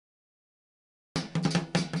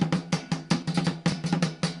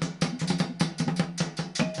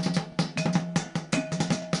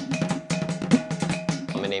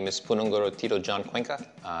is Punong Guro TJ Cuenca.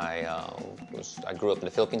 I grew up in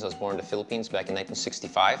the Philippines. I was born in the Philippines back in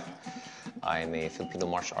 1965. I'm a Filipino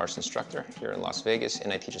martial arts instructor here in Las Vegas,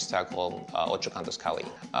 and I teach a style called Ocho Kantos Kali.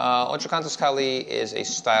 Ocho Kantos Kali is a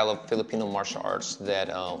style of Filipino martial arts that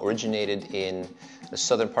originated in the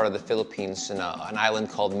southern part of the Philippines in an island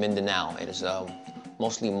called Mindanao. It is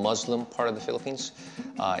mostly Muslim part of the Philippines.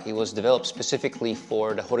 It was developed specifically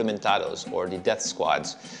for the Jurementados, or the death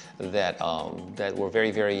squads, that were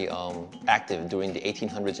very active during the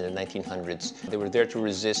 1800s and the 1900s. They were there to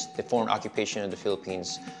resist the foreign occupation of the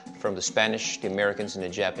Philippines from the Spanish, the Americans, and the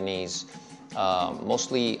Japanese.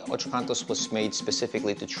 Mostly, Ocho Kantos was made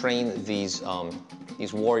specifically to train these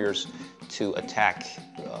warriors to attack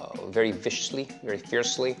very viciously, very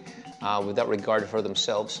fiercely, without regard for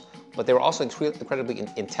themselves. But they were also incredibly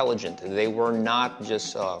intelligent. They were not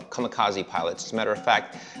just kamikaze pilots. As a matter of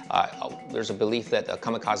fact, there's a belief that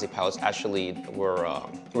kamikaze pilots actually were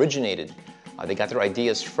originated. They got their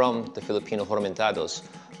ideas from the Filipino Jurementados,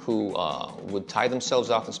 who would tie themselves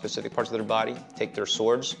off in specific parts of their body, take their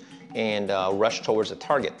swords, and rush towards a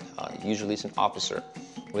target. Usually it's an officer,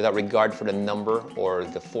 without regard for the number or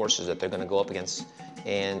the forces that they're going to go up against,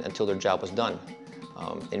 and until their job was done.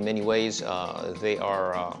 In many ways, they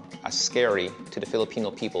are scary to the Filipino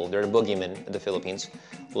people. They're the boogeymen of the Philippines,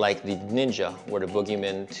 like the ninja were the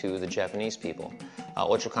boogeymen to the Japanese people.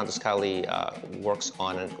 Ocho Kantos Kali works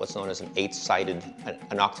on what's known as an eight-sided,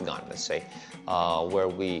 an octagon, let's say, where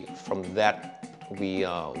from that we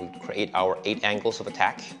create our 8 angles of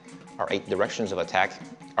attack, our 8 directions of attack,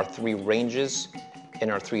 our 3 ranges, and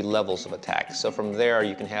our 3 levels of attack. So from there,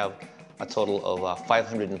 you can have a total of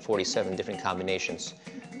 547 different combinations.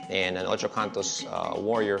 And an Ocho Kantos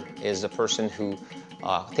warrior is a person who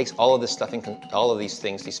takes all of this stuff, all of these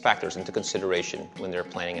things, these factors into consideration when they're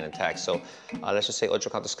planning an attack. So let's just say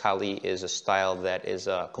Ocho Kantos Kali is a style that is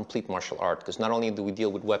a complete martial art, because not only do we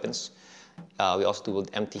deal with weapons, we also deal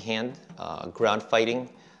with empty hand, ground fighting,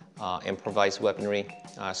 improvised weaponry.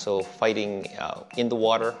 So fighting in the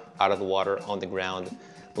water, out of the water, on the ground,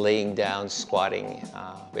 laying down, squatting,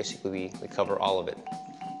 basically we cover all of it.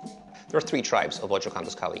 There are 3 tribes of Ocho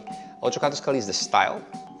Kantos Kali. Ocho Kantos Kali is the style.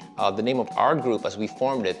 The name of our group, as we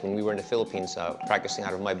formed it when we were in the Philippines, practicing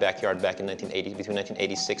out of my backyard back in between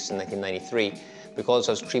 1986 and 1993, we called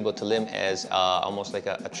ourselves Tribo Talim as almost like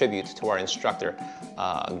a tribute to our instructor,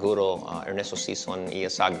 Guro Ernesto Sison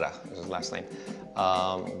Iasagra, is his last name.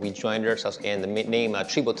 We joined ourselves, and the name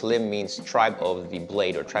Tribo Talim means tribe of the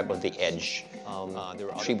blade, or tribe of the edge.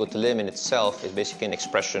 Tribo Talim in itself is basically an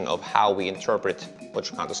expression of how we interpret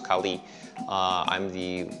Ocho Kantos Kali. I'm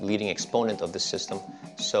the leading exponent of this system,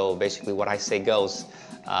 so basically what I say goes.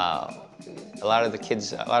 A lot of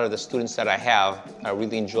the students that I have, I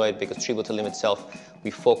really enjoy it because Tribo Talim itself,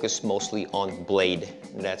 we focus mostly on blade.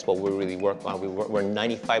 That's what we really work on. We're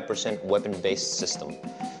 95% weapon-based system.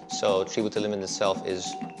 So Tribo Talim in itself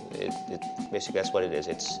is, basically that's what it is.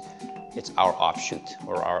 It's our offshoot,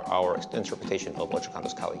 or our interpretation of Ocho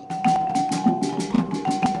Kantos Kali.